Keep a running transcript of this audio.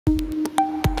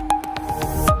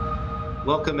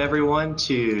Welcome everyone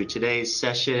to today's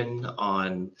session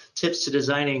on tips to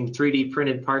designing 3D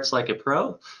printed parts like a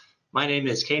pro. My name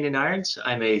is Kainon Irons.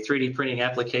 I'm a 3D printing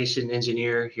application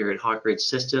engineer here at Hawk Ridge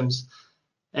Systems.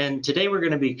 And today we're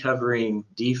going to be covering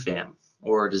DFAM,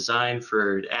 or Design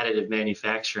for Additive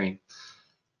Manufacturing.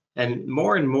 And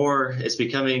more it's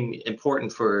becoming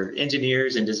important for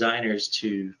engineers and designers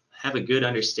to have a good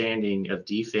understanding of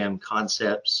DFAM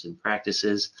concepts and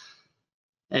practices.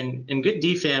 And good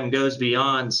DFAM goes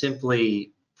beyond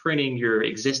simply printing your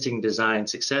existing design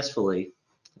successfully.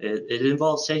 It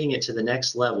involves taking it to the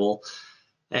next level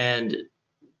and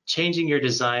changing your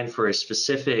design for a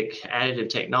specific additive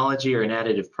technology or an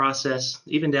additive process,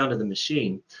 even down to the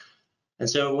machine. And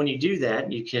so when you do that,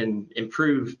 you can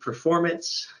improve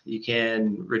performance, you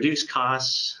can reduce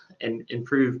costs, and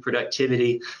improve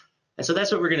productivity. And so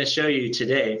that's what we're going to show you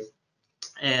today.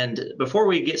 And before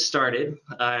we get started,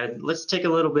 let's take a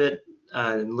little bit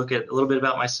and look at a little bit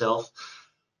about myself.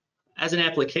 As an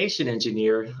application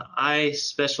engineer, I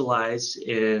specialize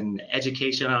in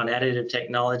education on additive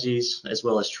technologies as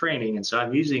well as training, and so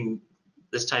I'm using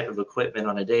this type of equipment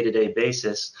on a day-to-day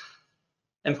basis.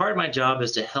 And part of my job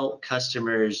is to help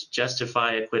customers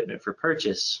justify equipment for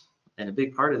purchase, and a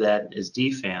big part of that is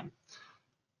DFAM.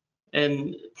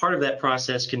 And part of that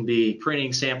process can be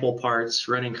printing sample parts,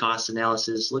 running cost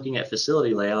analysis, looking at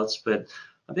facility layouts, but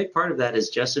a big part of that is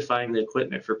justifying the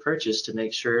equipment for purchase to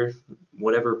make sure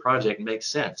whatever project makes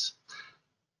sense.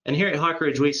 And here at Hawk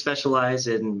Ridge, we specialize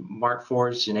in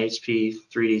Markforged and HP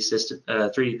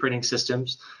 3D printing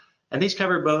systems, and these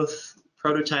cover both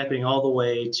prototyping all the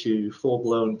way to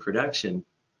full-blown production.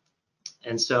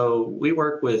 And so we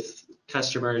work with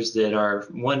customers that are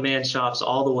one-man shops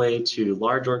all the way to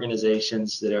large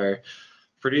organizations that are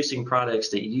producing products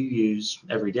that you use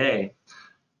every day.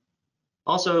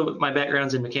 Also, my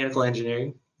background's in mechanical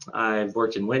engineering. I've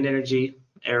worked in wind energy,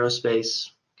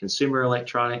 aerospace, consumer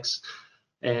electronics,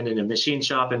 and in a machine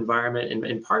shop environment.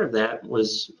 And part of that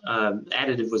was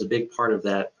additive was a big part of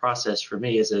that process for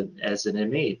me as an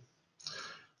ME.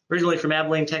 Originally from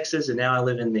Abilene, Texas, and now I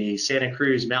live in the Santa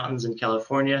Cruz Mountains in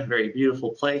California, a very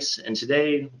beautiful place. And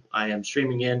today I am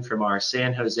streaming in from our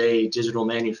San Jose Digital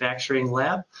Manufacturing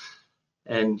Lab.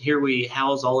 And here we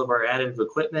house all of our additive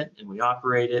equipment and we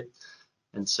operate it.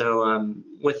 And so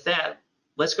with that,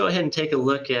 let's go ahead and take a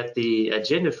look at the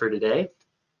agenda for today.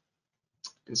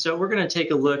 And so we're going to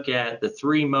take a look at the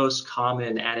 3 most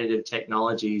common additive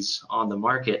technologies on the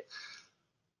market.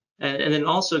 And then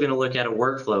also going to look at a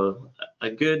workflow, a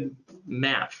good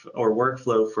map or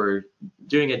workflow for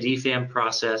doing a DFAM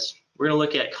process. We're going to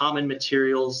look at common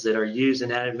materials that are used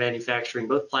in additive manufacturing,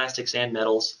 both plastics and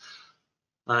metals.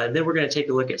 And then we're going to take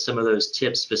a look at some of those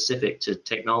tips specific to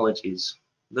technologies,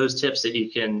 those tips that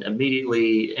you can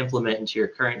immediately implement into your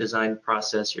current design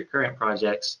process, your current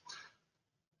projects.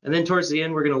 And then towards the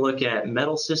end, we're going to look at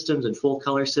metal systems and full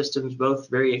color systems, both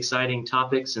very exciting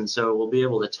topics, and so we'll be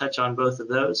able to touch on both of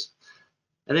those.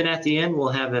 And then at the end, we'll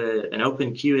have an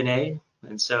open Q&A.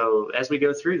 And so as we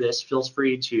go through this, feel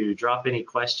free to drop any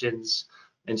questions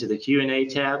into the Q&A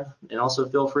tab, and also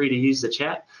feel free to use the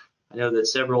chat. I know that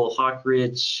several Hawk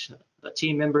Ridge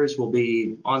team members will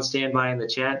be on standby in the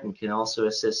chat and can also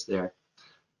assist there.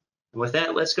 And with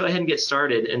that, let's go ahead and get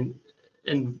started.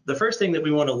 And the first thing that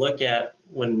we want to look at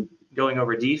when going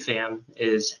over DFAM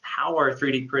is how are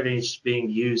 3D printers being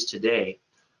used today?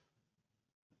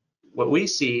 What we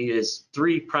see is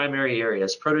 3 primary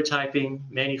areas: prototyping,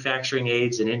 manufacturing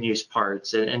aids, and in-use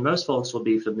parts. And most folks will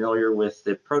be familiar with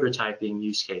the prototyping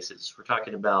use cases. We're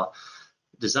talking about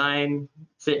design,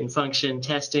 fit and function,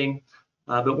 testing.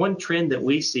 But one trend that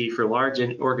we see for large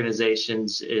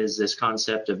organizations is this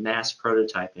concept of mass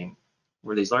prototyping,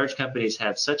 where these large companies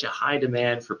have such a high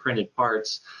demand for printed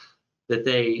parts that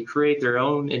they create their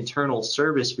own internal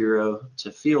service bureau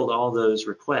to field all those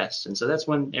requests. And so that's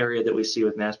one area that we see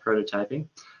with mass prototyping.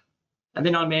 And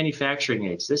then on manufacturing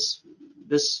aids,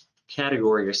 this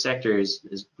category or sector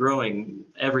is growing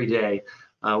every day.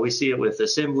 We see it with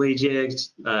assembly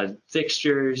jigs,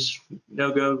 fixtures,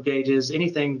 no-go gauges,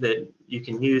 anything that you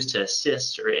can use to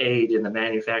assist or aid in the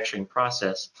manufacturing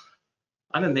process.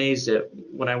 I'm amazed at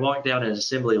when I walk down an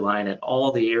assembly line at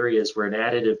all the areas where an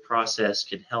additive process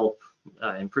can help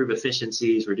improve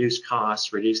efficiencies, reduce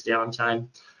costs, reduce downtime.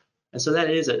 And so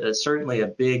that is certainly a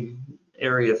big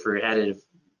area for additive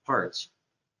parts.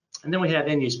 And then we have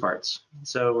in-use parts.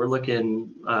 So we're looking,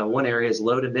 one area is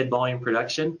low to mid-volume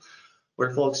production,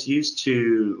 where folks used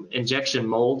to injection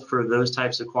mold for those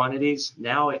types of quantities.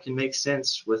 Now it can make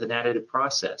sense with an additive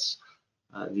process.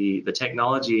 The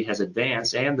technology has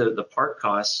advanced and the part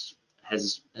costs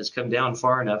has come down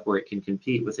far enough where it can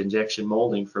compete with injection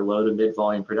molding for low to mid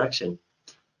volume production.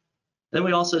 Then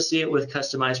we also see it with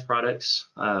customized products.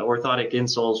 Orthotic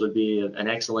insoles would be an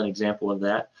excellent example of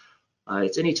that.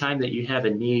 It's any time that you have a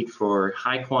need for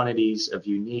high quantities of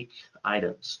unique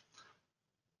items.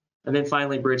 And then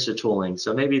finally, bridge to tooling.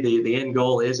 So maybe the end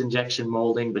goal is injection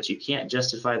molding, but you can't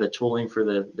justify the tooling for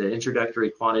the introductory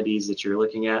quantities that you're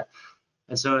looking at.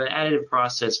 And so an additive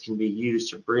process can be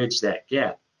used to bridge that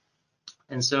gap.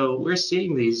 And so we're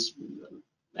seeing these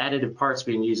additive parts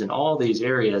being used in all these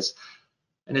areas.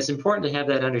 And it's important to have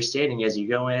that understanding as you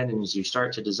go in and as you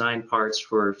start to design parts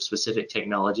for specific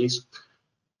technologies.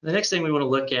 The next thing we want to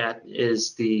look at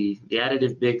is the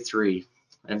additive big three.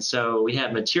 And so we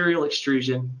have material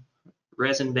extrusion,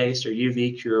 resin-based or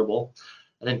UV curable,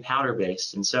 and then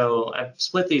powder-based. And so I've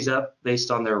split these up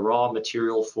based on their raw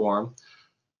material form.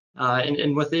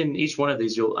 And within each one of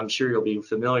these, I'm sure you'll be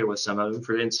familiar with some of them.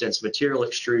 For instance, material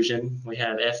extrusion, we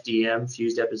have FDM,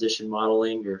 fused deposition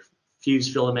modeling, or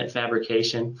fused filament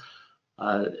fabrication.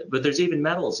 But there's even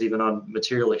metals, even on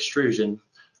material extrusion.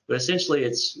 But essentially,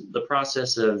 it's the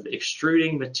process of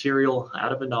extruding material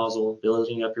out of a nozzle,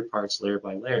 building up your parts layer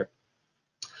by layer.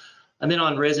 And then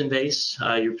on resin-based,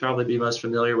 you'll probably be most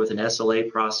familiar with an SLA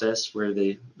process where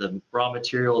the raw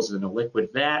material is in a liquid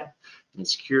vat and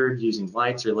it's cured using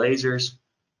lights or lasers.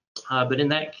 But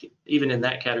even in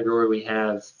that category, we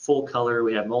have full color,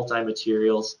 we have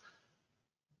multi-materials,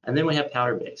 and then we have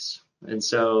powder-based. And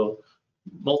so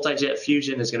multi-jet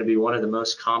fusion is going to be one of the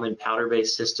most common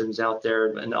powder-based systems out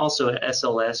there, and also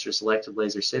SLS or selective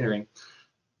laser sintering.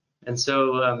 And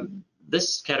so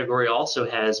this category also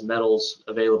has metals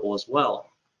available as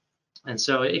well. And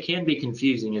so it can be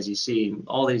confusing as you see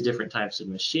all these different types of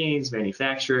machines,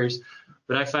 manufacturers,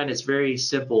 but I find it's very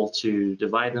simple to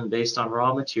divide them based on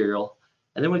raw material.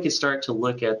 And then we can start to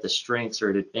look at the strengths or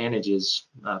advantages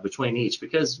between each,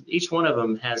 because each one of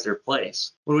them has their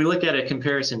place. When we look at a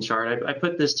comparison chart, I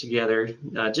put this together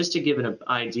just to give an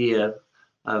idea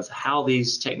of how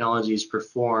these technologies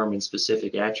perform in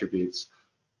specific attributes.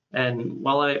 And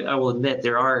while I will admit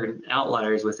there are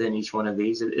outliers within each one of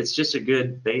these, it's just a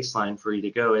good baseline for you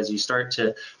to go as you start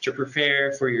to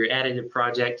prepare for your additive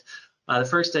project. The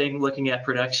first thing, looking at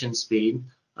production speed,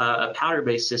 a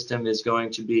powder-based system is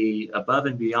going to be above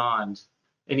and beyond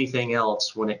anything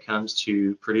else when it comes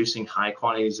to producing high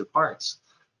quantities of parts.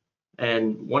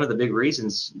 And one of the big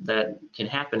reasons that can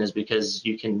happen is because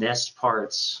you can nest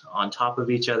parts on top of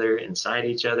each other, inside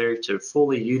each other, to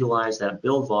fully utilize that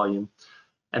build volume.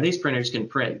 And these printers can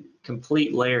print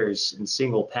complete layers in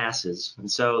single passes. And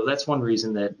so that's one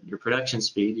reason that your production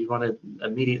speed, you want to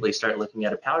immediately start looking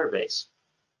at a powder base.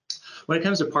 When it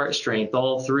comes to part strength,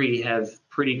 all three have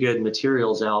pretty good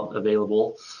materials out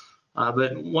available.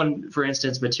 But one, for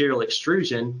instance, material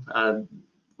extrusion,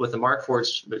 with the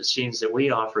Markforged machines that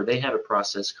we offer, they have a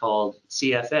process called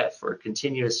CFF, or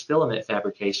continuous filament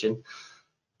fabrication.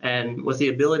 And with the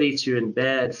ability to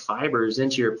embed fibers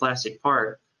into your plastic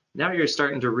part, now you're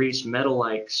starting to reach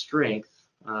metal-like strength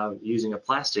using a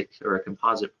plastic or a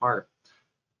composite part.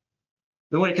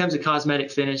 Then when it comes to cosmetic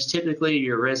finish, typically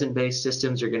your resin-based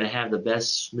systems are going to have the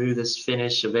best, smoothest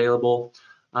finish available,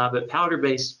 but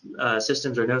powder-based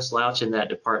systems are no slouch in that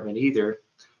department either.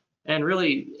 And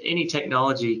really, any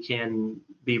technology can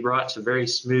be brought to very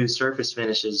smooth surface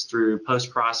finishes through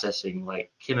post-processing,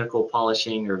 like chemical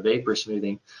polishing or vapor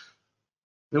smoothing.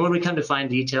 Then when we come to fine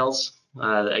details,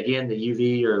 again, the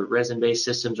UV or resin-based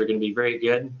systems are going to be very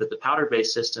good, but the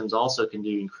powder-based systems also can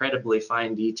do incredibly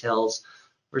fine details.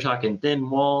 We're talking thin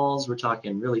walls, we're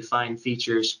talking really fine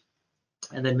features.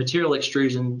 And then material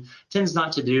extrusion tends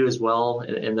not to do as well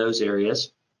in those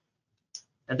areas.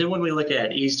 And then when we look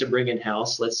at ease to bring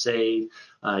in-house, let's say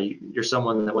you're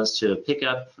someone that wants to pick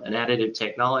up an additive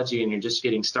technology and you're just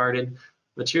getting started,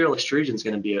 material extrusion is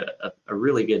going to be a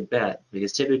really good bet,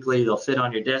 because typically they'll fit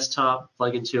on your desktop,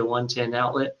 plug into a 110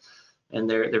 outlet, and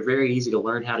they're very easy to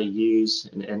learn how to use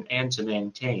and to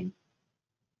maintain.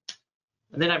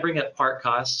 And then I bring up part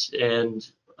costs, and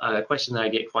a question that I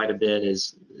get quite a bit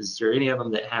is there any of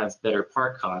them that have better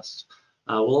part costs?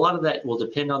 Well, a lot of that will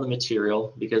depend on the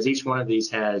material, because each one of these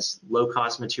has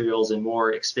low-cost materials and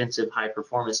more expensive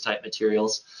high-performance type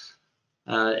materials.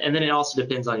 And then it also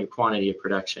depends on your quantity of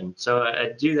production. So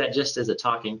I do that just as a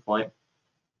talking point.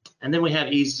 And then we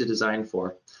have ease to design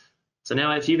for. So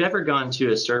now if you've ever gone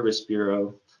to a service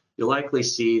bureau, you'll likely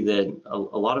see that a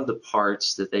lot of the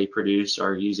parts that they produce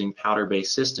are using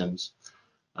powder-based systems.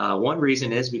 One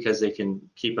reason is because they can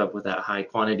keep up with that high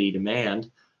quantity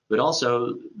demand, but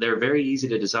also they're very easy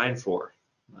to design for.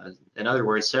 In other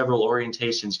words, several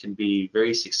orientations can be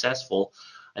very successful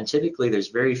and typically there's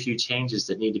very few changes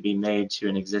that need to be made to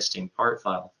an existing part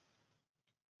file.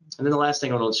 And then the last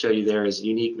thing I want to show you there is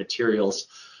unique materials.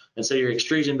 And so your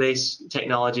extrusion-based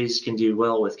technologies can do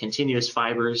well with continuous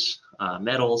fibers,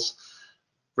 metals.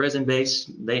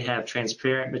 Resin-based, they have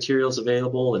transparent materials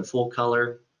available in full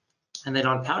color. And then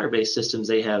on powder-based systems,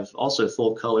 they have also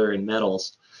full color and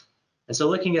metals. And so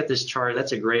looking at this chart,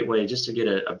 that's a great way just to get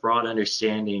a broad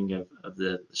understanding of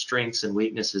the strengths and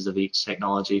weaknesses of each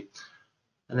technology.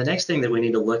 And the next thing that we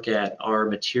need to look at are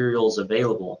materials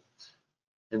available.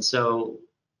 And so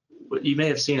you may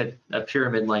have seen a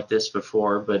pyramid like this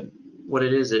before, but what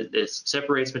it is, it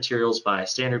separates materials by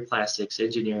standard plastics,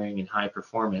 engineering, and high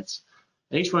performance.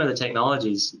 And each one of the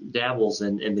technologies dabbles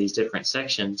in these different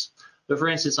sections. But for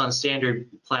instance, on standard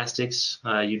plastics,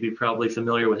 you'd be probably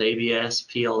familiar with ABS,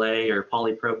 PLA, or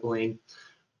polypropylene.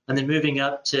 And then moving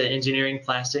up to engineering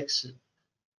plastics,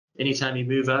 anytime you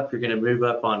move up, you're going to move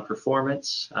up on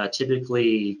performance,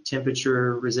 typically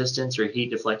temperature resistance or heat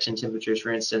deflection temperatures,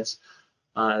 for instance,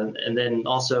 and then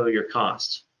also your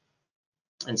cost.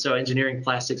 And so engineering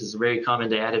plastics is very common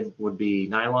to additive would be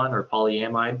nylon or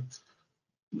polyamide.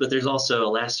 But there's also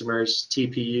elastomers,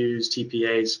 TPUs,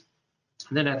 TPAs.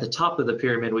 And then at the top of the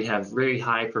pyramid, we have very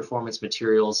high performance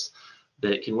materials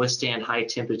that can withstand high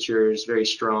temperatures, very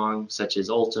strong, such as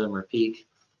Ultem or PEEK.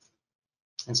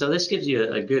 And so this gives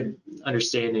you a good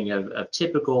understanding of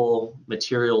typical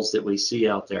materials that we see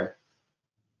out there.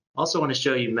 I also want to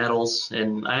show you metals,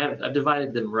 and I've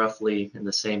divided them roughly in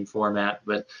the same format,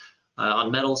 but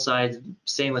on metal side,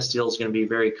 stainless steel is going to be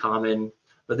very common,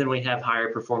 but then we have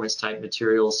higher performance type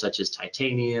materials such as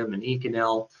titanium and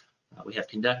Inconel. We have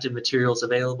conductive materials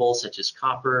available such as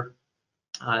copper,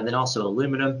 and then also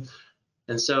aluminum.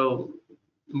 And so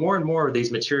more and more of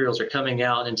these materials are coming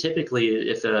out, and typically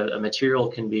if a material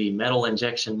can be metal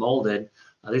injection molded,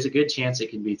 there's a good chance it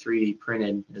can be 3D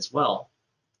printed as well.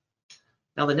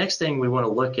 Now the next thing we want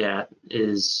to look at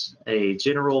is a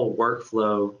general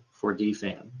workflow for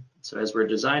DFAM. So as we're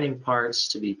designing parts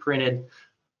to be printed,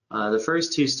 the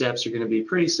first two steps are going to be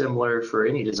pretty similar for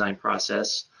any design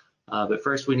process. But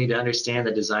first we need to understand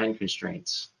the design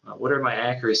constraints. What are my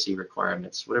accuracy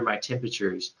requirements? What are my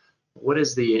temperatures? What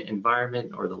is the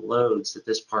environment or the loads that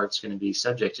this part's going to be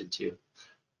subjected to?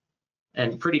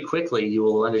 And pretty quickly you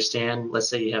will understand, let's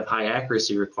say you have high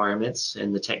accuracy requirements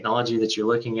and the technology that you're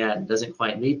looking at doesn't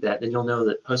quite meet that, then you'll know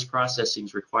that post-processing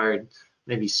is required.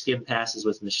 Maybe skim passes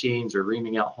with machines or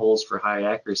reaming out holes for high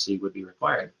accuracy would be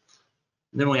required.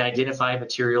 And then we identify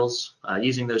materials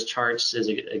using those charts as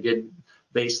a good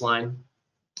baseline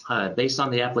based on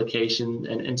the application,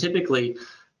 and typically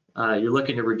you're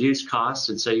looking to reduce costs,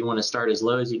 and so you want to start as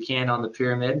low as you can on the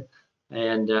pyramid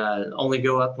and only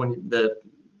go up when the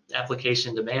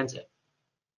application demands it.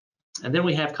 And then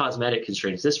we have cosmetic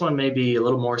constraints. This one may be a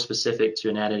little more specific to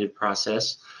an additive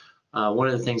process. One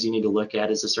of the things you need to look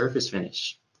at is the surface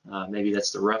finish. Maybe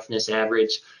that's the roughness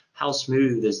average. How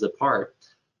smooth is the part?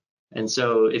 And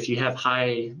so if you have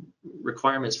high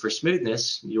requirements for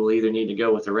smoothness, you'll either need to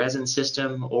go with a resin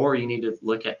system or you need to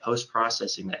look at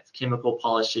post-processing, that chemical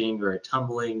polishing or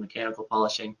tumbling, mechanical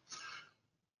polishing.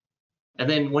 And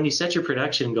then when you set your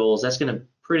production goals, that's going to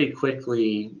pretty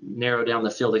quickly narrow down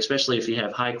the field, especially if you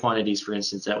have high quantities, for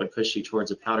instance, that would push you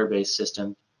towards a powder-based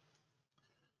system.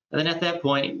 And then at that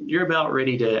point, you're about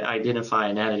ready to identify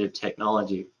an additive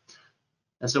technology.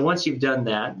 And so once you've done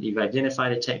that, you've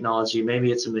identified a technology,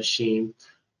 maybe it's a machine,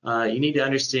 you need to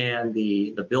understand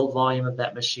the build volume of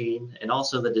that machine and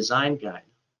also the design guide.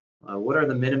 What are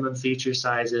the minimum feature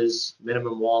sizes,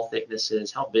 minimum wall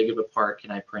thicknesses, how big of a part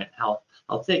can I print, how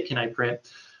thick can I print?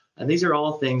 And these are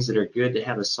all things that are good to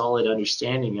have a solid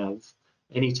understanding of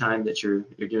anytime that you're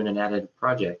doing an additive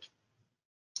project.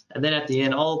 And then at the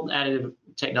end, all additive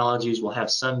technologies will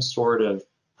have some sort of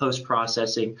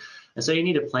post-processing. And so you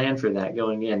need to plan for that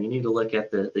going in. You need to look at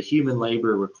the human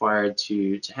labor required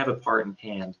to have a part in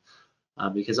hand.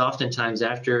 Because oftentimes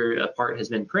after a part has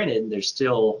been printed, there's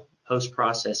still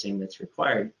post-processing that's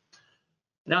required.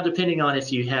 Now, depending on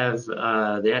if you have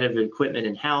the additive equipment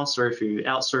in-house or if you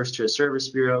outsource to a service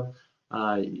bureau,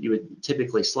 you would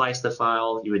typically slice the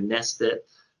file, you would nest it,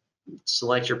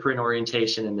 select your print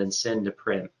orientation, and then send to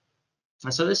print.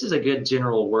 And so this is a good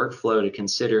general workflow to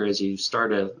consider as you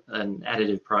start an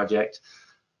additive project.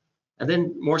 And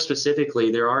then more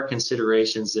specifically, there are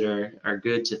considerations that are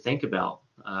good to think about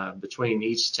between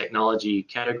each technology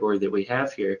category that we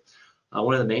have here.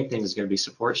 One of the main things is going to be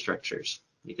support structures,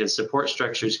 because support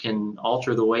structures can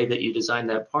alter the way that you design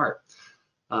that part.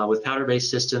 With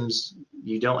powder-based systems,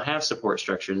 you don't have support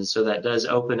structures, and so that does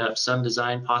open up some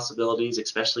design possibilities,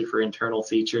 especially for internal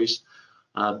features.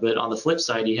 But on the flip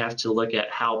side, you have to look at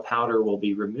how powder will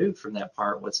be removed from that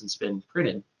part once it's been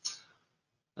printed.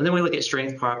 And then we look at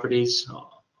strength properties.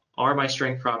 Are my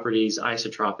strength properties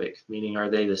isotropic, meaning are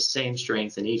they the same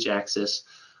strength in each axis?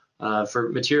 For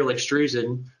material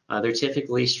extrusion, they're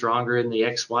typically stronger in the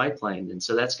XY plane, and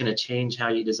so that's going to change how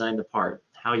you design the part,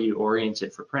 how you orient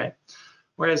it for print.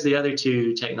 Whereas the other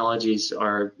two technologies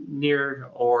are near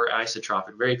or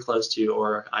isotropic, very close to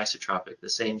or isotropic, the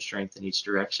same strength in each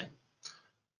direction.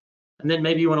 And then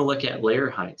maybe you want to look at layer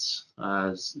heights.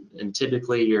 And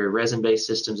typically your resin-based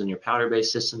systems and your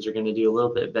powder-based systems are going to do a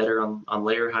little bit better on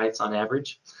layer heights on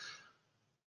average.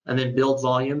 And then build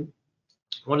volume.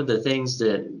 One of the things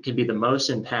that can be the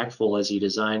most impactful as you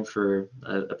design for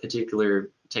a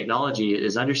particular technology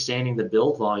is understanding the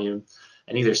build volume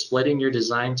and either splitting your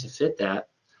design to fit that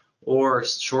or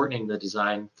shortening the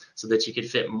design so that you could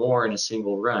fit more in a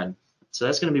single run. So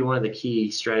that's going to be one of the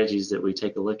key strategies that we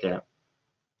take a look at.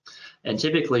 And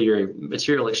typically your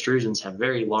material extrusions have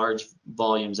very large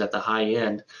volumes at the high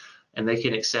end, and they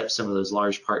can accept some of those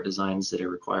large part designs that are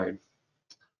required.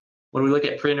 When we look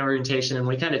at print orientation, and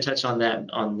we kind of touch on that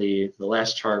on the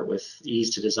last chart with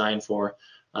ease to design for,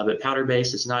 but powder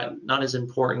base is not as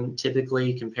important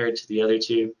typically compared to the other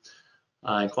two.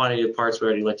 Quantity of parts, we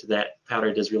already looked at that.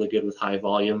 Powder does really good with high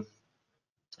volume.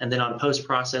 And then on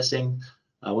post-processing,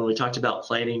 when we talked about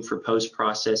planning for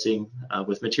post-processing,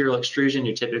 with material extrusion,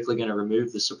 you're typically going to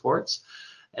remove the supports.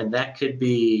 And that could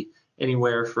be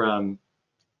anywhere from,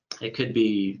 it could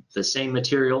be the same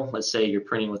material. Let's say you're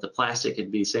printing with a plastic,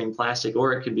 it'd be same plastic,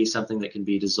 or it could be something that can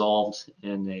be dissolved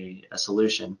in a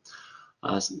solution.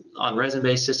 On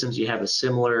resin-based systems, you have a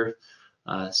similar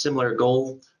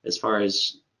goal as far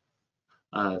as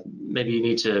maybe you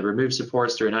need to remove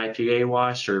supports through an IPA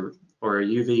wash or a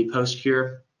UV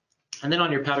post-cure. And then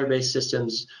on your powder-based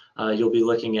systems, you'll be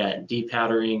looking at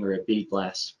depowdering or a bead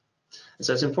blast. And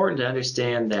so it's important to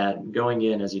understand that going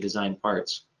in as you design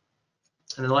parts.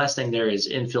 And the last thing there is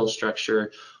infill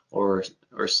structure or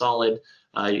solid.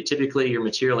 Typically, your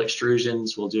material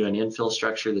extrusions will do an infill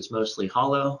structure that's mostly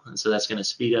hollow, and so that's going to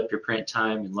speed up your print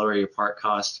time and lower your part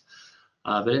cost.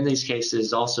 But in these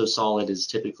cases, also solid is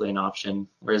typically an option,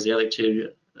 whereas the other two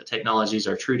technologies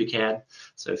are true to CAD.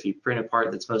 So if you print a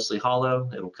part that's mostly hollow,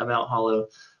 it will come out hollow.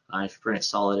 If you print it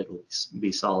solid, it will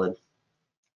be solid.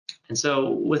 And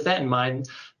so with that in mind,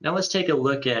 now let's take a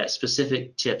look at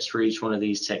specific tips for each one of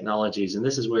these technologies. And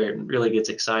this is where it really gets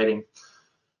exciting.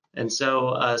 And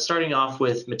so starting off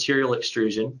with material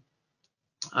extrusion,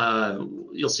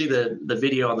 you'll see the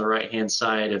video on the right-hand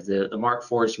side of the Mark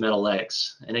Forged Metal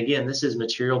X. And again, this is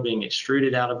material being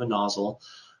extruded out of a nozzle.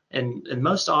 And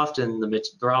most often the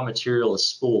raw material is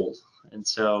spooled. And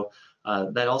so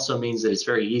that also means that it's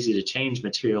very easy to change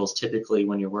materials typically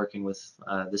when you're working with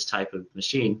this type of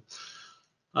machine.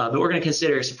 But we're going to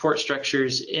consider support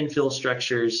structures, infill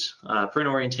structures, print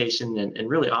orientation, and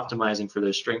really optimizing for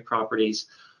those strength properties,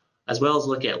 as well as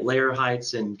look at layer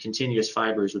heights and continuous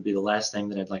fibers would be the last thing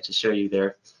that I'd like to show you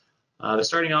there. But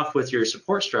starting off with your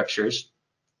support structures,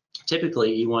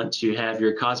 typically you want to have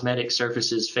your cosmetic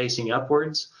surfaces facing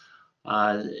upwards.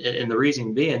 And the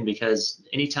reason being because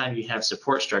anytime you have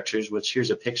support structures, which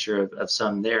here's a picture of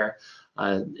some there,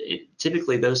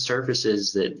 typically those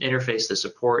surfaces that interface the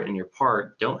support in your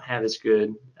part don't have as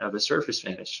good of a surface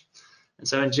finish. And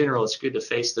so in general, it's good to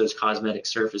face those cosmetic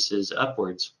surfaces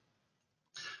upwards.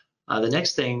 The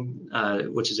next thing,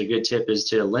 which is a good tip, is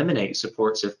to eliminate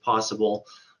supports if possible.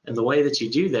 And the way that you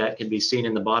do that can be seen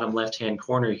in the bottom left-hand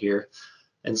corner here.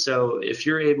 And so if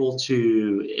you're able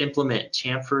to implement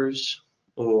chamfers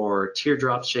or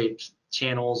teardrop-shaped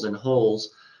channels and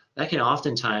holes, that can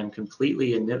oftentimes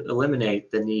completely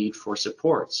eliminate the need for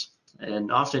supports.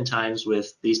 And oftentimes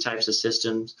with these types of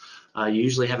systems, you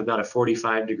usually have about a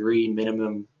 45-degree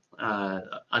minimum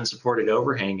unsupported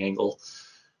overhang angle.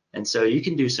 And so you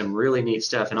can do some really neat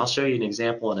stuff. And I'll show you an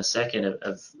example in a second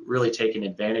of really taking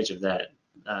advantage of that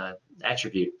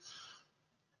attribute.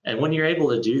 And when you're able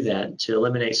to do that, to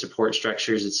eliminate support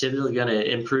structures, it's typically going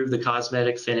to improve the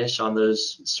cosmetic finish on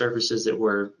those surfaces that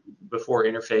were before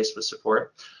interfaced with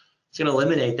support. It's going to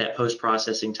eliminate that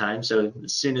post-processing time. So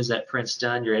as soon as that print's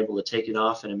done, you're able to take it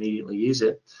off and immediately use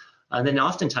it. And then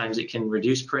oftentimes it can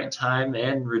reduce print time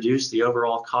and reduce the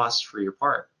overall cost for your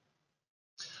part.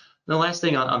 And the last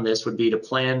thing on this would be to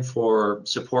plan for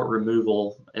support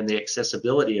removal and the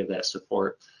accessibility of that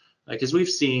support. Because we've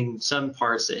seen some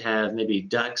parts that have maybe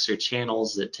ducts or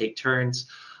channels that take turns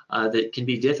that can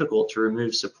be difficult to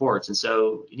remove supports. And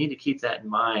so you need to keep that in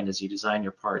mind as you design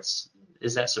your parts.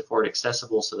 Is that support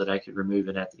accessible so that I could remove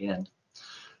it at the end?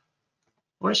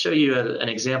 I want to show you an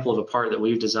example of a part that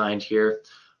we've designed here.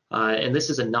 And this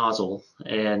is a nozzle,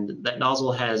 and that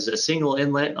nozzle has a single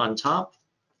inlet on top,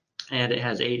 and it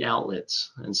has 8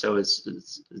 outlets, and so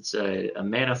it's a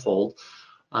manifold.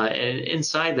 And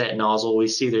inside that nozzle, we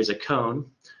see there's a cone,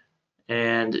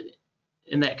 and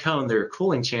in that cone there are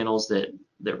cooling channels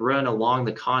that run along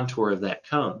the contour of that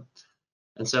cone.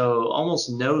 And so almost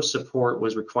no support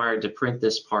was required to print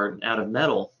this part out of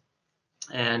metal.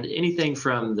 And anything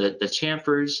from the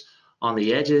chamfers on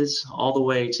the edges all the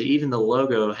way to even the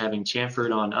logo having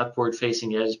chamfers on upward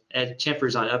facing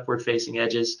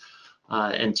edges,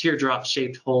 and teardrop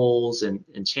shaped holes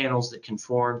and channels that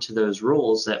conform to those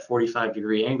rules, that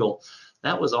 45-degree angle,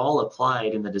 that was all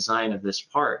applied in the design of this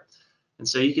part. And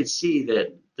so you could see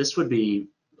that this would be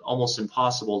almost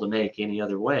impossible to make any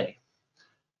other way.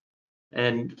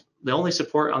 And the only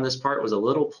support on this part was a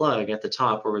little plug at the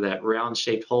top where that round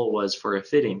shaped hole was for a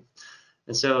fitting.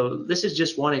 And so this is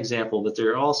just one example, but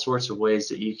there are all sorts of ways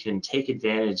that you can take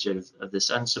advantage of this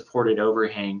unsupported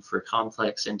overhang for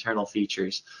complex internal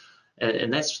features.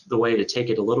 And that's the way to take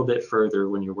it a little bit further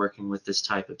when you're working with this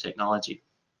type of technology.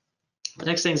 The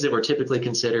next things that were typically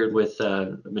considered with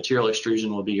material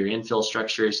extrusion will be your infill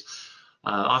structures.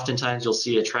 Oftentimes you'll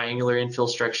see a triangular infill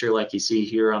structure like you see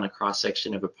here on a cross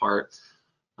section of a part.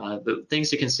 But things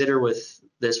to consider with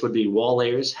this would be wall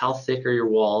layers, how thick are your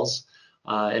walls,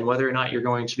 and whether or not you're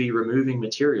going to be removing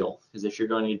material. Because if you're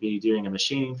going to be doing a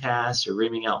machining pass or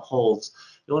reaming out holes,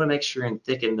 you want to make sure and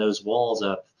thicken those walls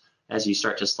up as you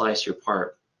start to slice your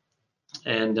part.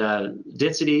 And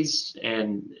densities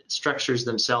and structures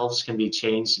themselves can be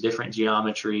changed to different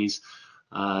geometries,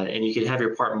 and you can have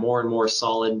your part more and more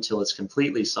solid until it's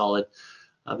completely solid.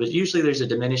 But usually there's a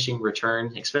diminishing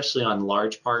return, especially on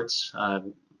large parts.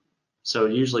 So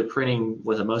usually printing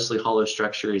with a mostly hollow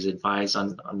structure is advised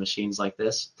on machines like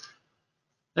this.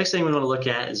 Next thing we want to look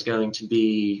at is going to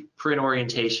be print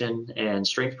orientation and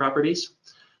strength properties.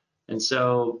 And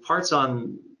so parts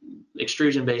on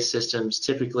extrusion-based systems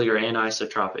typically are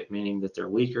anisotropic, meaning that they're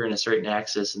weaker in a certain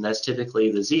axis, and that's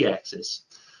typically the z-axis.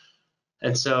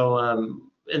 And so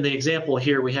in the example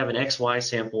here, we have an XY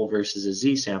sample versus a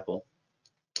Z sample.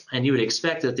 And you would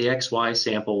expect that the XY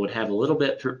sample would have a little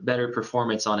bit better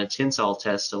performance on a tensile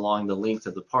test along the length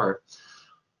of the part.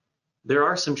 There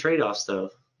are some trade-offs though,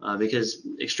 because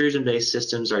extrusion-based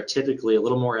systems are typically a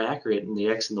little more accurate in the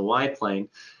X and the Y plane.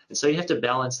 And so you have to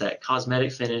balance that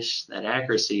cosmetic finish, that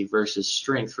accuracy versus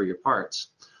strength for your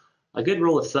parts. A good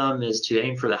rule of thumb is to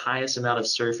aim for the highest amount of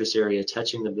surface area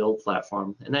touching the build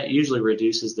platform, and that usually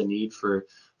reduces the need for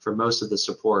most of the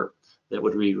support that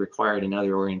would be required in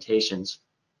other orientations.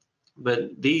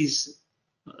 But these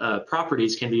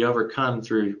properties can be overcome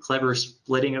through clever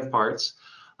splitting of parts,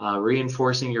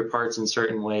 reinforcing your parts in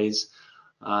certain ways,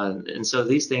 and so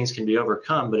these things can be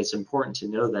overcome, but it's important to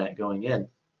know that going in.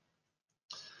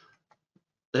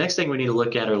 The next thing we need to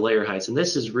look at are layer heights, and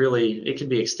this is really, it can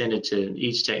be extended to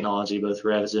each technology, both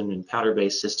resin and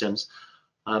powder-based systems,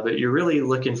 but you're really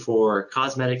looking for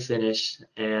cosmetic finish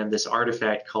and this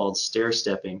artifact called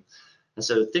stair-stepping. And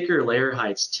so thicker layer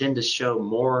heights tend to show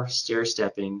more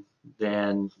stair-stepping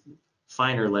than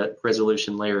finer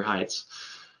resolution layer heights.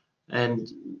 And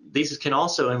these can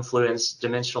also influence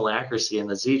dimensional accuracy in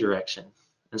the Z direction.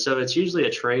 And so it's usually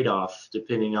a trade-off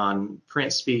depending on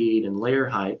print speed and layer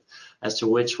height as to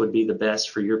which would be the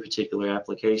best for your particular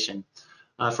application.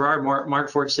 For our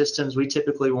Markforged systems, we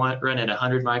typically run at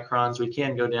 100 microns. We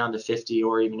can go down to 50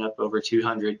 or even up over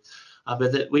 200.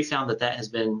 But we found that has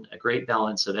been a great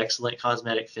balance of excellent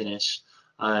cosmetic finish,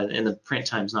 and the print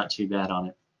time's not too bad on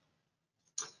it.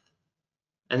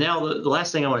 And now the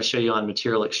last thing I want to show you on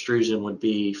material extrusion would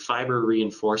be fiber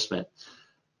reinforcement.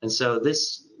 And so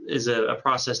this is a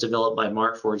process developed by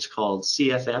Markforged called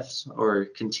CFFs, or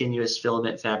continuous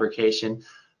filament fabrication,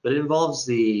 but it involves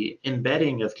the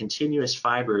embedding of continuous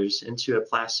fibers into a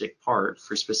plastic part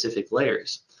for specific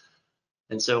layers.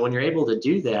 And so when you're able to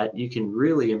do that, you can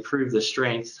really improve the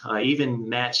strength, even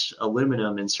match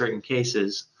aluminum in certain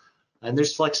cases. And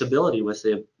there's flexibility with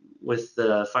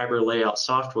the fiber layout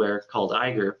software called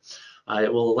Eiger.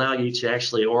 It will allow you to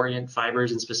actually orient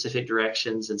fibers in specific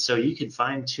directions, and so you can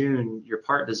fine-tune your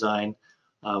part design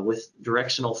with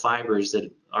directional fibers that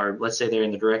are, let's say they're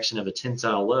in the direction of a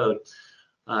tensile load,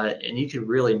 and you can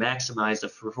really maximize the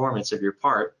performance of your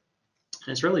part.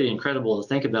 And it's really incredible to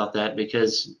think about that,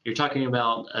 because you're talking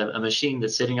about a machine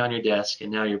that's sitting on your desk,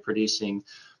 and now you're producing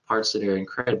parts that are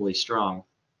incredibly strong.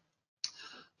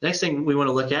 The next thing we want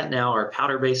to look at now are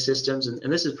powder-based systems,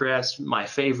 and this is perhaps my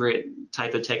favorite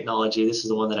type of technology. This is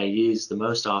the one that I use the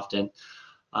most often.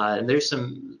 And there's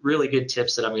some really good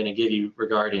tips that I'm going to give you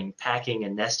regarding packing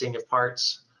and nesting of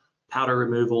parts, powder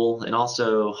removal, and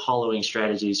also hollowing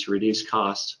strategies to reduce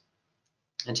cost.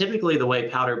 And typically the way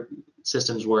powder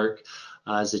systems work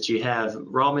is that you have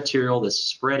raw material that's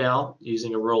spread out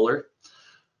using a roller.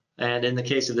 And in the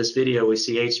case of this video, we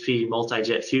see HP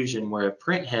multi-jet fusion, where a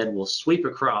print head will sweep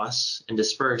across and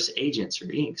disperse agents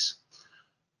or inks.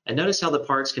 And notice how the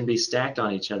parts can be stacked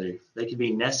on each other. They can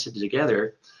be nested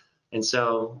together. And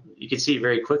so you can see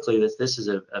very quickly that this is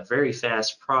a very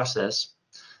fast process.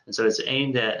 And so it's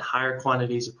aimed at higher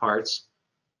quantities of parts.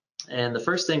 And the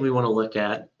first thing we want to look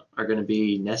at are going to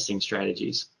be nesting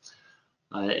strategies.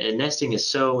 And nesting is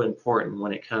so important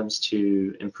when it comes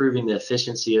to improving the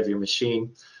efficiency of your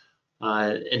machine.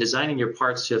 And designing your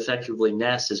parts to effectively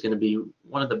nest is going to be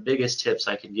one of the biggest tips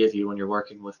I can give you when you're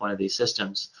working with one of these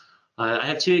systems. I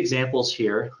have 2 examples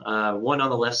here. One on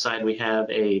the left side, we have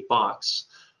a box.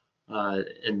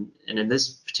 And in this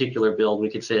particular build, we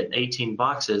could fit 18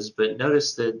 boxes, but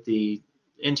notice that the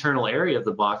internal area of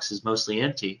the box is mostly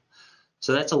empty.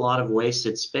 So that's a lot of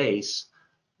wasted space.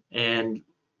 And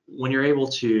when you're able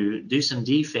to do some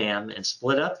defam and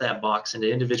split up that box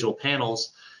into individual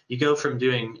panels, you go from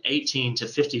doing 18 to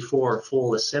 54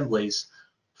 full assemblies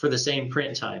for the same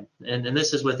print time. And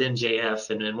this is with NJF,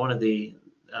 and one of the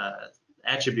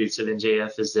attributes of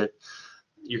NJF is that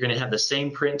you're going to have the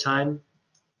same print time,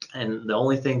 and the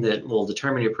only thing that will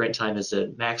determine your print time is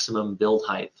the maximum build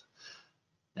height.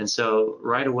 And so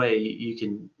right away you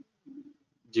can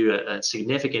do a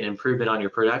significant improvement on your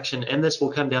production, and this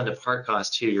will come down to part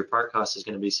cost too. Your part cost is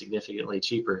going to be significantly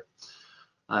cheaper.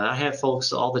 I have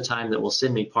folks all the time that will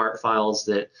send me part files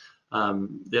that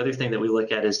the other thing that we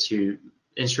look at is to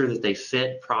ensure that they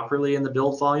fit properly in the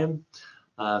build volume.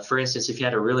 For instance, if you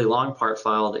had a really long part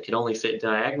file that could only fit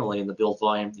diagonally in the build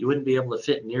volume, you wouldn't be able to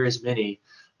fit near as many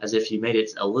as if you made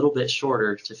it a little bit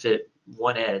shorter to fit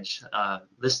one edge.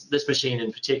 This machine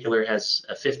in particular has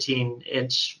a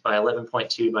 15-inch by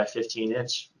 11.2 by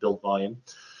 15-inch build volume.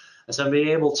 And so being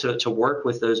able to work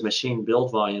with those machine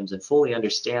build volumes and fully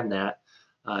understand that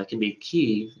can be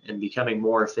key in becoming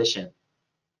more efficient.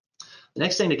 The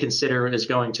next thing to consider is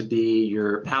going to be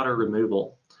your powder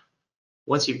removal.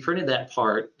 Once you've printed that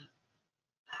part,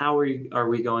 how are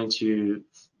we going to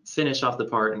finish off the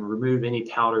part and remove any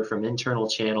powder from internal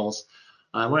channels?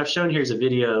 What I've shown here is a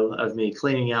video of me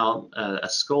cleaning out a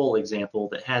skull example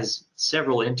that has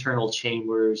several internal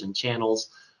chambers and channels.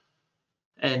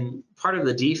 And part of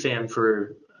the defam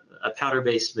for a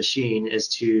powder-based machine is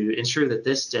to ensure that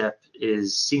this step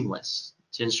is seamless,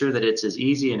 to ensure that it's as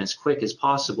easy and as quick as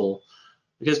possible,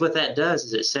 because what that does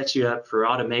is it sets you up for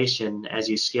automation as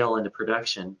you scale into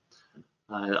production.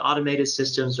 Automated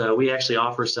systems, we actually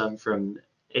offer some from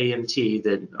AMT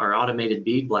that are automated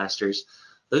bead blasters.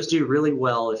 Those do really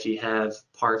well if you have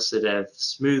parts that have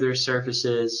smoother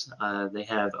surfaces, they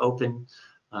have open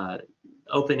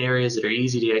areas that are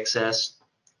easy to access.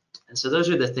 And so those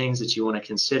are the things that you want to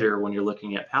consider when you're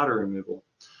looking at powder removal.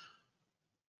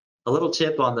 A little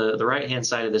tip on the right-hand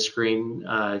side of the screen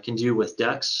can do with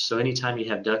ducts. So anytime you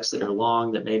have ducts that are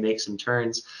long that may make some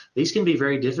turns, these can be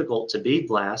very difficult to bead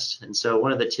blast. And so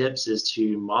one of the tips is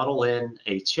to model in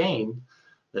a chain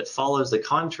that follows the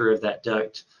contour of that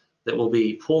duct that will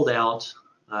be pulled out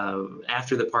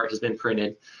after the part has been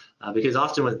printed. Because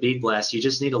often with bead blast, you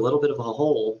just need a little bit of a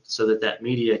hole so that that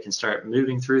media can start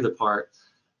moving through the part.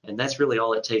 And that's really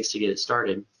all it takes to get it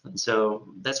started. And so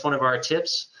that's one of our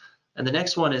tips. And the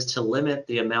next one is to limit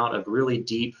the amount of really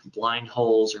deep blind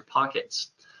holes or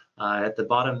pockets. At the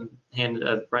bottom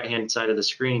right-hand side of the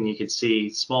screen, you can see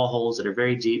small holes that are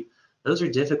very deep. Those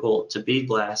are difficult to bead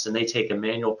blast, and they take a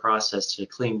manual process to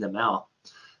clean them out.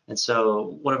 And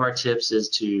so one of our tips is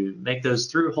to make those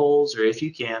through holes, or if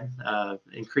you can,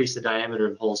 increase the diameter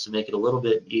of holes to make it a little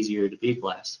bit easier to bead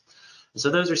blast. And so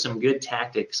those are some good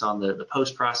tactics on the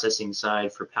post-processing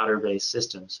side for powder-based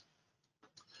systems.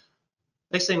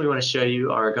 Next thing we want to show you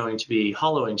are going to be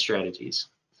hollowing strategies.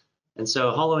 And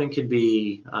so hollowing could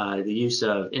be the use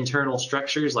of internal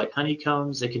structures like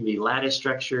honeycombs. It can be lattice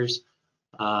structures.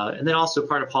 And then also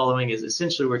part of hollowing is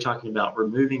essentially we're talking about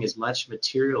removing as much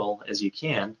material as you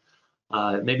can.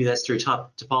 Maybe that's through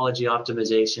topology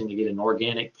optimization to get an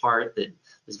organic part that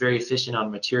is very efficient on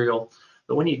material.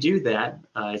 But when you do that,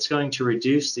 it's going to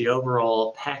reduce the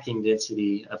overall packing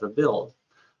density of a build.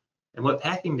 And what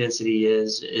packing density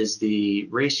is the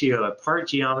ratio of part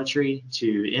geometry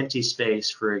to empty space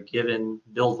for a given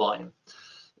build volume.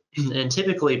 And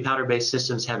typically powder-based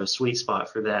systems have a sweet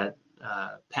spot for that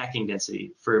packing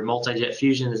density. For multi-jet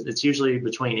fusion, it's usually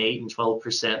between 8 and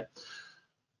 12%.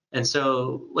 And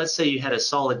so let's say you had a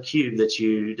solid cube that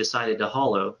you decided to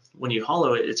hollow. When you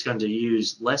hollow it, it's going to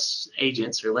use less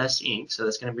agents or less ink, so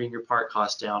that's going to bring your part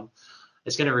cost down.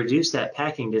 It's going to reduce that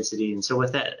packing density, and so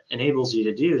what that enables you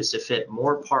to do is to fit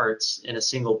more parts in a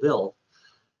single build.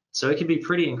 So it can be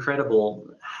pretty incredible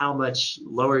how much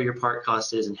lower your part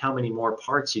cost is and how many more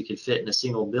parts you could fit in a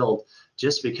single build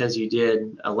just because you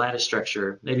did a lattice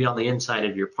structure maybe on the inside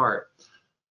of your part.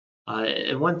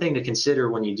 And one thing to consider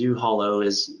when you do hollow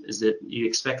is that you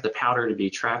expect the powder to be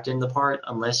trapped in the part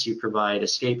unless you provide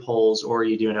escape holes or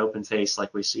you do an open face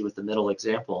like we see with the middle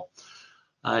example.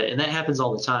 And that happens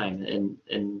all the time,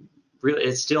 and really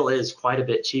it still is quite a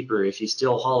bit cheaper if you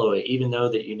still hollow it, even though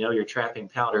that you know you're trapping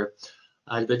powder.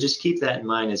 But just keep that in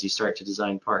mind as you start to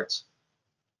design parts.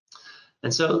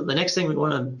 And so the next thing we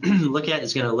want to look at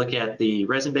is going to look at the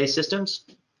resin-based systems.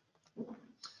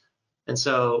 And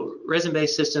so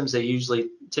resin-based systems, they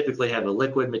typically have a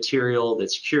liquid material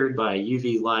that's cured by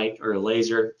UV light or a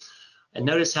laser. And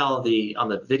notice how on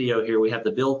the video here, we have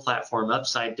the build platform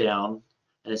upside down,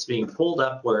 and it's being pulled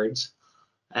upwards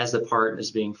as the part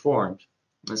is being formed.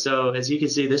 And so as you can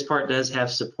see, this part does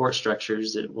have support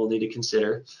structures that we'll need to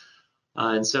consider.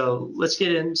 And so let's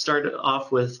start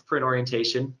off with print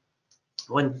orientation.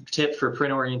 One tip for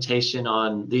print orientation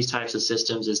on these types of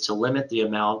systems is to limit the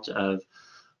amount of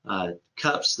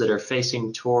cups that are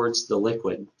facing towards the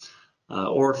liquid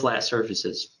or flat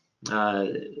surfaces.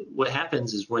 What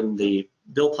happens is when the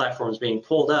build platform is being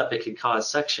pulled up, it could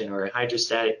cause suction or a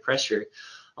hydrostatic pressure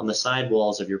on the side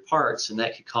walls of your parts, and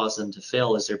that could cause them to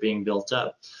fail as they're being built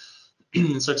up.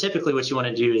 So typically what you want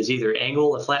to do is either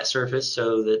angle a flat surface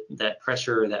so that that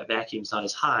pressure or that vacuum is not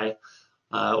as high,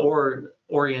 or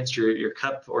orient your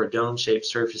cup or dome-shaped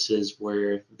surfaces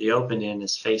where the open end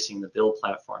is facing the build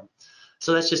platform.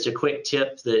 So that's just a quick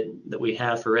tip that we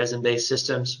have for resin-based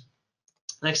systems.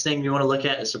 Next thing you want to look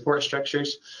at is support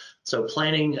structures. So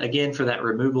planning, again, for that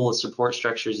removal of support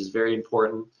structures is very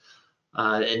important.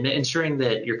 And ensuring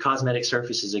that your cosmetic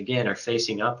surfaces, again, are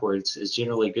facing upwards is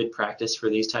generally good practice for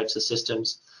these types of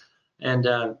systems. And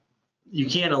you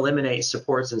can eliminate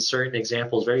supports in certain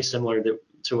examples, very similar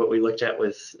to what we looked at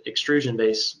with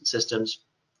extrusion-based systems.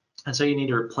 And so you need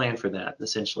to plan for that,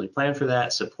 essentially. Plan for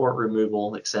that, support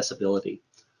removal, accessibility.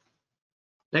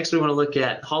 Next, we want to look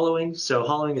at hollowing. So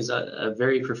hollowing is a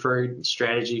very preferred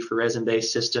strategy for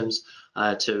resin-based systems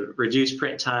to reduce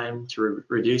print time, to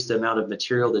reduce the amount of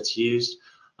material that's used.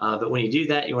 But when you do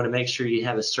that, you want to make sure you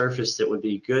have a surface that would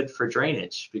be good for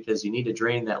drainage, because you need to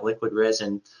drain that liquid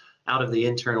resin out of the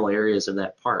internal areas of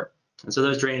that part. And so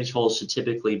those drainage holes should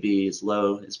typically be as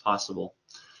low as possible.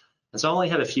 And so I only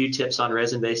have a few tips on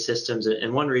resin-based systems,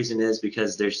 and one reason is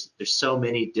because there's so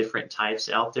many different types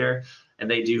out there, and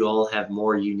they do all have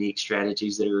more unique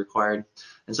strategies that are required.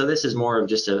 And so this is more of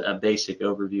just a basic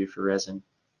overview for resin.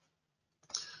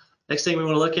 Next thing we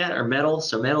want to look at are metal.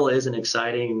 So metal is an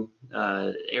exciting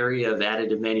area of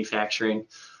additive manufacturing.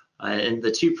 And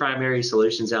the two primary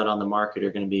solutions out on the market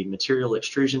are going to be material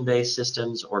extrusion-based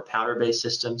systems or powder-based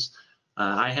systems.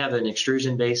 I have an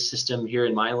extrusion-based system here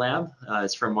in my lab.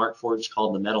 It's from Markforged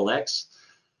called the Metal X.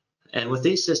 And with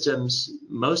these systems,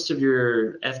 most of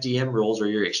your FDM rules or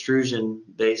your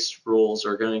extrusion-based rules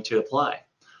are going to apply.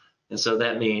 And so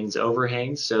that means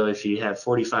overhangs. So if you have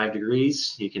 45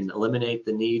 degrees, you can eliminate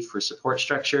the need for support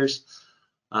structures.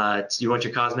 You want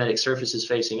your cosmetic surfaces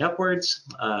facing upwards.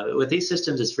 With these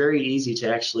systems, it's very easy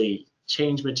to actually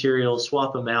change materials,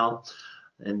 swap them out,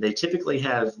 and they typically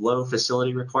have low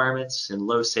facility requirements and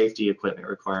low safety equipment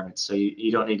requirements. So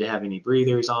you don't need to have any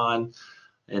breathers on,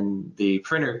 and the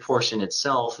printer portion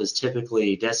itself is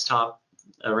typically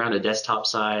around a desktop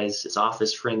size. It's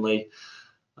office friendly.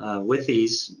 With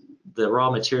these, the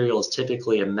raw material is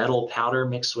typically a metal powder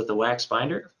mixed with a wax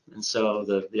binder. And so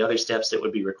the other steps that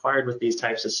would be required with these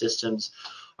types of systems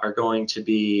are going to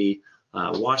be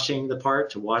washing the part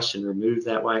to wash and remove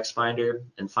that wax binder,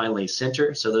 and finally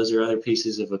sinter. So those are other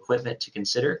pieces of equipment to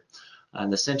consider.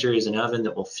 And the sinter is an oven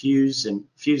that will fuse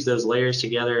those layers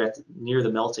together near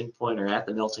the melting point or at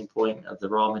the melting point of the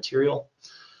raw material.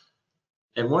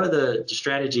 And one of the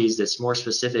strategies that's more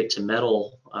specific to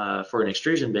metal for an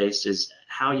extrusion based is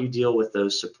how you deal with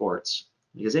those supports.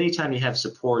 Because anytime you have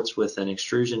supports with an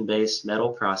extrusion based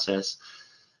metal process,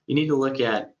 you need to look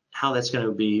at how that's going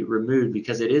to be removed,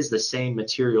 because it is the same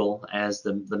material as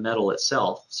the metal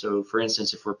itself. So for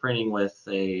instance, if we're printing with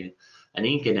an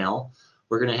Inconel,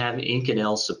 we're going to have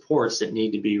Inconel supports that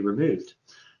need to be removed.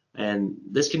 And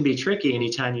this can be tricky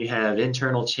anytime you have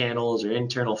internal channels or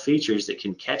internal features that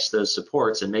can catch those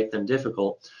supports and make them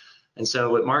difficult. And so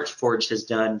what Marchforge has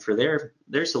done for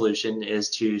their solution is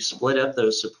to split up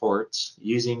those supports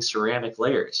using ceramic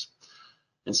layers.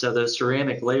 And so those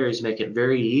ceramic layers make it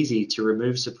very easy to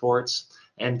remove supports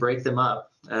and break them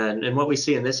up. And what we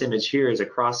see in this image here is a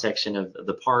cross-section of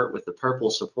the part with the purple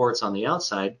supports on the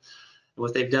outside. And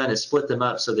what they've done is split them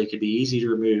up so they could be easy to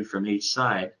remove from each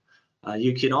side.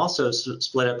 You can also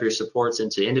split up your supports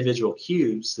into individual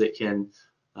cubes that can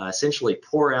essentially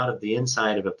pour out of the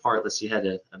inside of a part. Let's say you had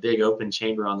a big open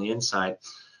chamber on the inside.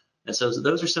 And so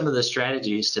those are some of the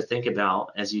strategies to think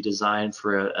about as you design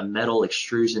for a metal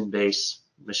extrusion-based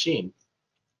machine.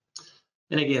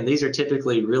 And again, these are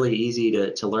typically really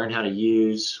easy to learn how to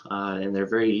use, and they're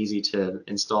very easy to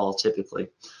install typically.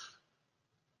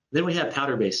 Then we have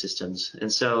powder-based systems.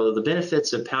 And so the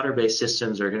benefits of powder-based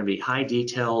systems are going to be high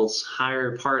details,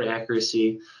 higher part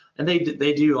accuracy, and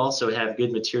they do also have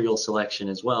good material selection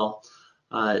as well,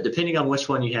 depending on which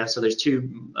one you have. So there's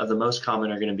two of the most common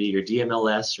are going to be your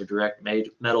DMLS, or direct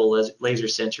metal laser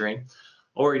sintering,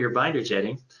 or your binder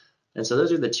jetting. And so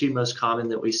those are the two most common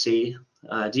that we see.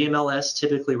 DMLS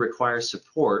typically requires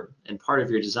support, and part of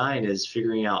your design is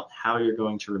figuring out how you're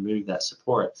going to remove that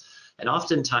support. And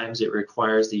oftentimes it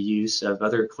requires the use of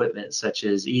other equipment such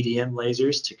as EDM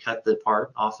lasers to cut the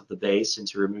part off of the base and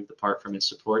to remove the part from its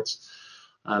supports.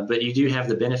 But you do have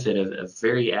the benefit of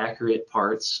very accurate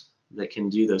parts that can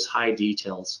do those high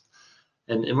details.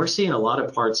 And we're seeing a lot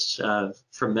of parts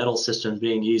from metal systems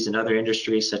being used in other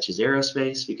industries such as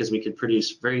aerospace, because we can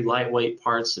produce very lightweight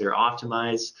parts that are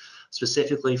optimized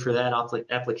specifically for that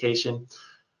application.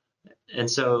 And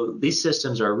so these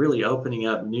systems are really opening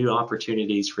up new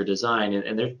opportunities for design,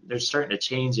 and they're starting to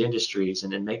change industries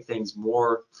and make things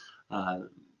more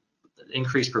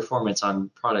increased performance on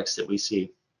products that we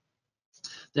see.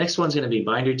 The next one's going to be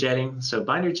binder jetting. So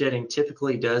binder jetting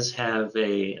typically does have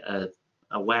a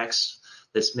wax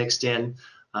that's mixed in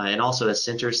and also a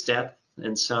center step.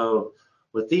 And so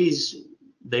with these,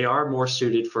 they are more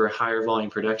suited for higher volume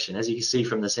production. As you can see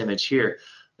from this image here,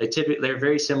 they're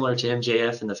very similar to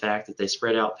MJF in the fact that they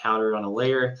spread out powder on a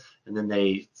layer, and then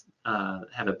they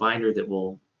have a binder that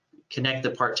will connect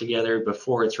the part together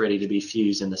before it's ready to be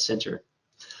fused in the center.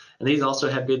 And these also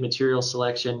have good material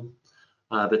selection,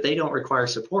 but they don't require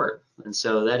support. And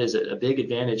so that is a big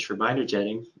advantage for binder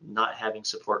jetting, not having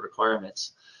support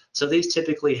requirements. So these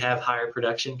typically have higher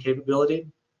production capability.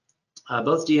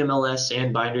 Both DMLS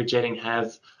and binder jetting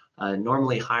have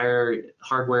normally higher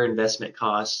hardware investment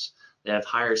costs. They have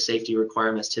higher safety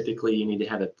requirements. Typically, you need to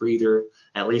have a breather,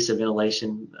 at least a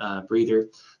ventilation breather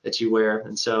that you wear.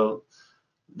 And so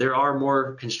there are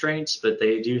more constraints, but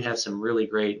they do have some really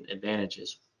great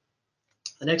advantages.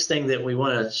 The next thing that we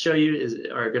want to show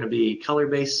you are going to be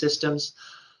color-based systems.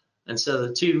 And so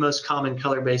the two most common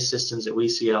color-based systems that we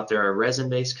see out there are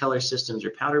resin-based color systems or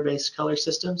powder-based color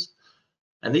systems.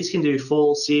 And these can do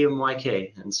full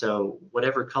CMYK. And so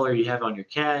whatever color you have on your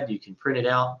CAD, you can print it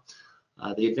out.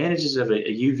 The advantages of a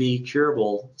UV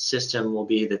curable system will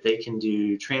be that they can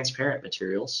do transparent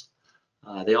materials.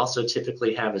 They also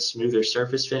typically have a smoother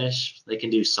surface finish. They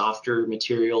can do softer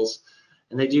materials,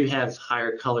 and they do have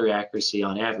higher color accuracy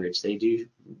on average. They do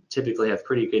typically have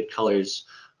pretty good colors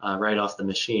right off the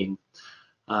machine.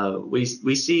 We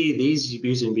see these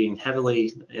used being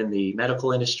heavily in the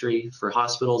medical industry for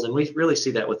hospitals, and we really see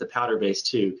that with the powder-based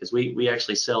too, because we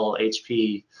actually sell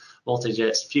HP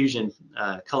multi-jet fusion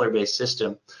color-based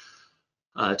system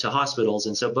to hospitals,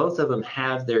 and so both of them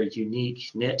have their unique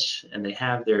niche and they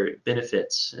have their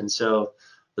benefits. And so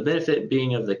the benefit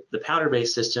being of the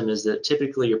powder-based system is that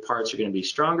typically your parts are going to be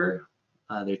stronger.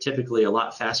 They're typically a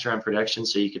lot faster on production,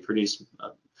 so you could produce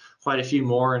quite a few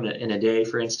more in a day,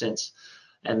 for instance,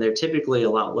 and they're typically a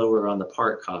lot lower on the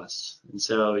part costs. And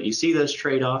so you see those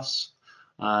trade-offs.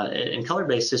 And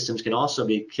color-based systems can also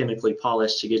be chemically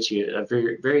polished to get you a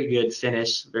very, very good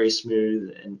finish, very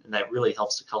smooth, and that really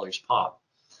helps the colors pop.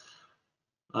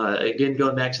 Again,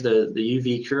 going back to the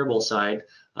UV curable side,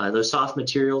 those soft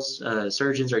materials,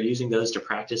 surgeons are using those to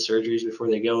practice surgeries before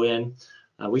they go in.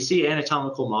 We see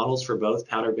anatomical models for both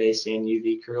powder-based and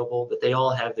UV curable, but they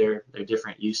all have their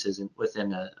different uses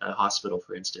within a hospital,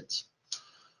 for instance.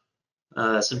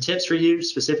 Some tips for you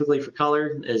specifically for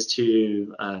color is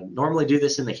to normally do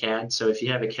this in the CAD. So if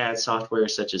you have a CAD software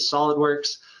such as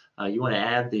SolidWorks, you want to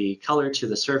add the color to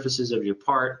the surfaces of your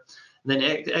part. And then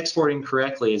exporting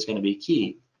correctly is going to be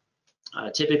key.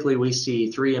 Typically we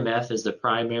see 3MF as the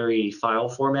primary file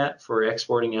format for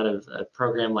exporting out of a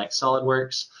program like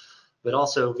SolidWorks, but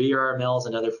also VRML is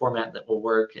another format that will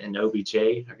work, and OBJ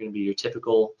are going to be your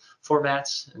typical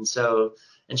formats. And so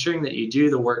ensuring that you do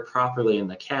the work properly in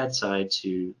the CAD side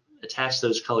to attach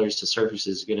those colors to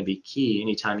surfaces is going to be key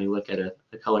anytime you look at a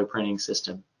color printing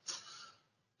system.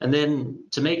 And then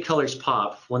to make colors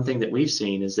pop, one thing that we've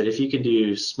seen is that if you can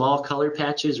do small color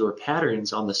patches or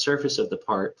patterns on the surface of the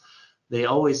part, they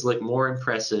always look more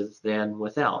impressive than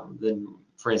without, than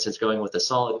for instance going with a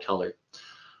solid color.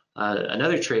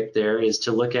 Another trick there is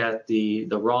to look at the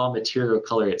raw material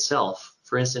color itself.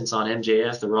 For instance, on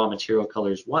MJF, the raw material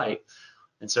color is white.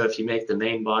 And so if you make the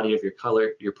main body of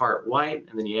your part white,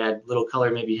 and then you add little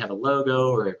color, maybe you have a logo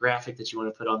or a graphic that you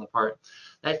want to put on the part,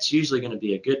 that's usually going to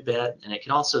be a good bet, and it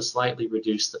can also slightly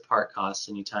reduce the part cost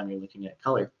anytime you're looking at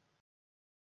color.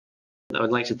 I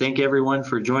would like to thank everyone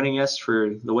for joining us for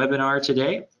the webinar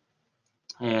today.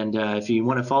 And if you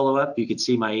want to follow up, you can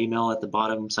see my email at the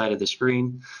bottom side of the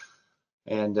screen.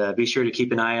 And be sure to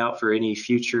keep an eye out for any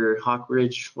future Hawk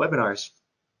Ridge webinars.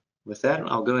 With that,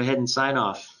 I'll go ahead and sign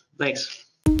off. Thanks.